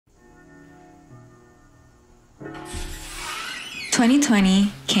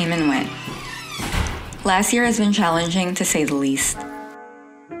2020 came and went. Last year has been challenging to say the least.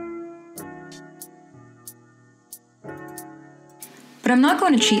 But I'm not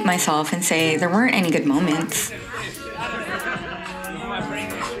going to cheat myself and say there weren't any good moments.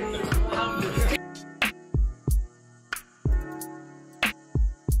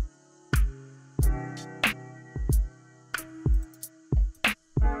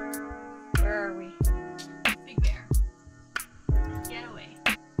 Where are we? Big Bear. Get away.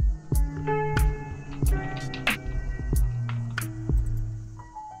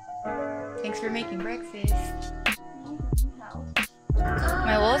 Thanks for making breakfast.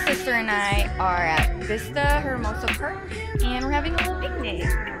 My little sister and I are at Vista Hermosa Park and we're having a little picnic.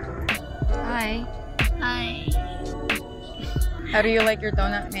 Hi. Hi. How do you like your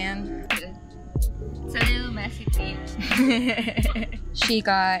donut, man? It's a little messy, please. She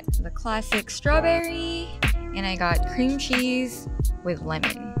got the classic strawberry and I got cream cheese with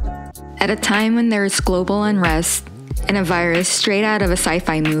lemon. At a time when there is global unrest and a virus straight out of a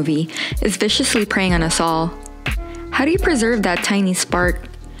sci-fi movie is viciously preying on us all, how do you preserve that tiny spark,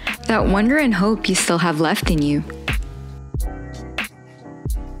 that wonder and hope you still have left in you?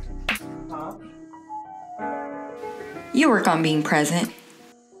 You work on being present.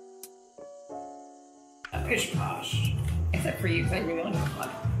 Pish posh. Except for you, because I really want to have fun.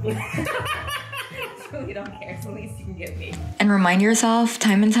 I really don't care. It's the least you can give me. And remind yourself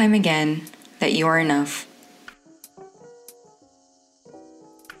time and time again that you are enough.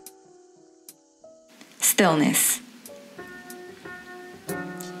 Stillness.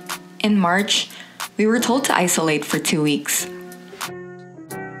 In March, we were told to isolate for 2 weeks.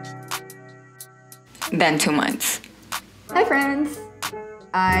 Then 2 months. Hi friends!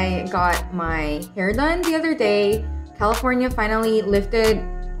 I got my hair done the other day. California finally lifted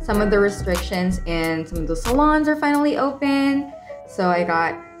some of the restrictions and some of the salons are finally open. So I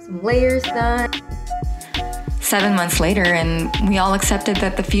got some layers done. 7 months later, and we all accepted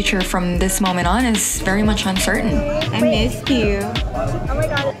that the future from this moment on is very much uncertain. I missed you. Oh my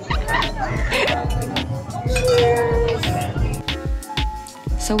god.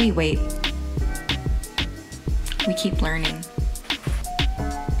 So we wait. We keep learning.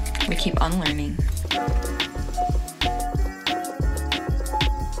 We keep unlearning.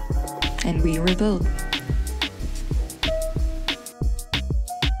 And we rebuild.